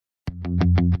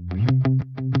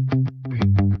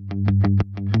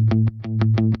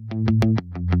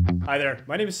Hi there,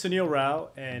 my name is Sunil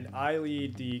Rao and I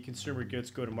lead the consumer goods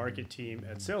go-to-market team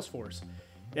at Salesforce.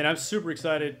 And I'm super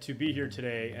excited to be here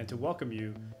today and to welcome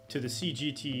you to the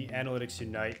CGT Analytics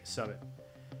Unite Summit.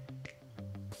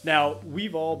 Now,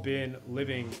 we've all been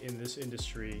living in this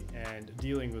industry and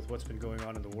dealing with what's been going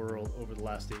on in the world over the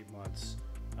last 8 months.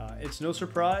 It's no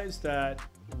surprise that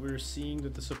we're seeing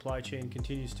that the supply chain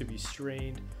continues to be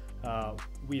strained.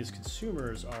 We as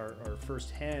consumers are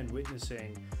firsthand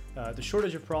witnessing the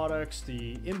shortage of products,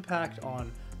 the impact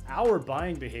on our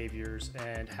buying behaviors,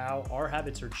 and how our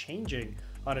habits are changing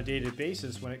on a day-to-day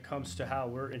basis when it comes to how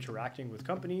we're interacting with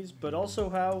companies, but also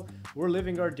how we're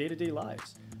living our day-to-day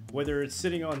lives. Whether it's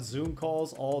sitting on Zoom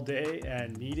calls all day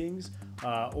and meetings,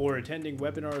 or attending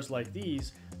webinars like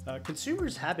these,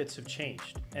 consumers' habits have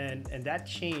changed, and that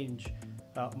change,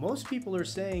 most people are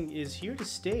saying, is here to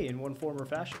stay in one form or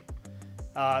fashion.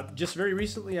 Just very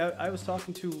recently, I was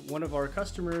talking to one of our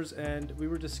customers and we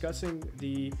were discussing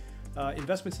the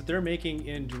investments that they're making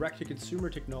in direct-to-consumer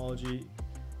technology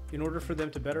in order for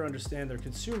them to better understand their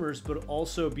consumers, but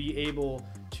also be able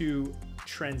to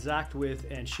transact with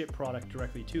and ship product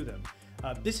directly to them.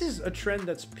 This is a trend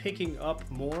that's picking up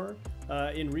more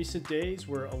in recent days,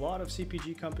 where a lot of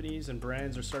CPG companies and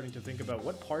brands are starting to think about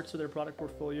what parts of their product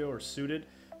portfolio are suited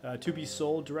to be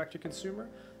sold direct to consumer,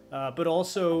 but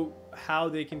also how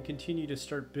they can continue to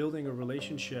start building a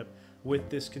relationship with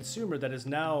this consumer that is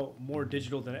now more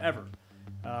digital than ever.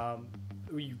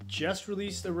 We just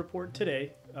released a report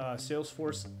today,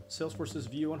 Salesforce's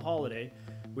View on Holiday,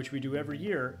 which we do every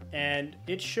year, and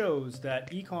it shows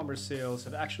that e-commerce sales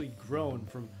have actually grown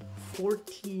from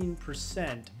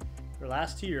 14% for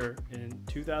last year in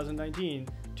 2019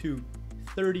 to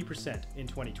 30% in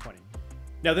 2020.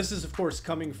 Now, this is of course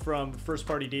coming from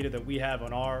first-party data that we have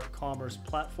on our commerce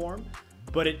platform,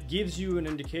 but it gives you an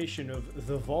indication of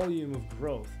the volume of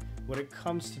growth when it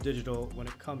comes to digital, when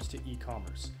it comes to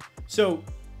e-commerce. So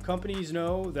companies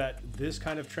know that this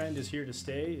kind of trend is here to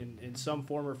stay in some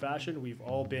form or fashion. We've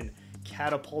all been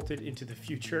catapulted into the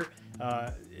future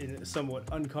in a somewhat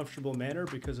uncomfortable manner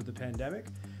because of the pandemic.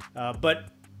 But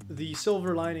the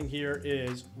silver lining here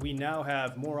is we now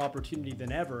have more opportunity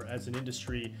than ever as an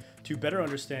industry to better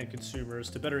understand consumers,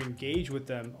 to better engage with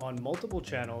them on multiple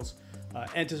channels,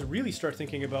 and to really start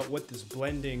thinking about what this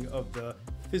blending of the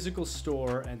physical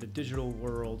store and the digital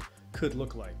world could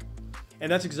look like.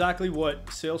 And that's exactly what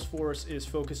Salesforce is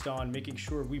focused on, making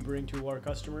sure we bring to our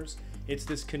customers. It's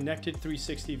this connected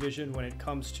 360 vision when it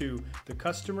comes to the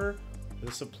customer,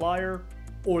 the supplier,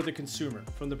 or the consumer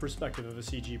from the perspective of a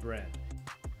CG brand.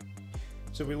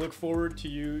 So we look forward to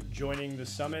you joining the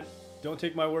summit. Don't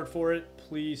take my word for it.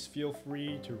 Please feel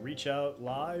free to reach out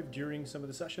live during some of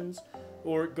the sessions,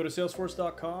 or go to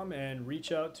salesforce.com and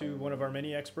reach out to one of our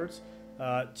many experts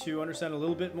to understand a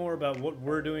little bit more about what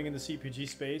we're doing in the CPG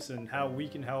space and how we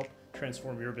can help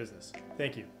transform your business.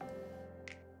 Thank you.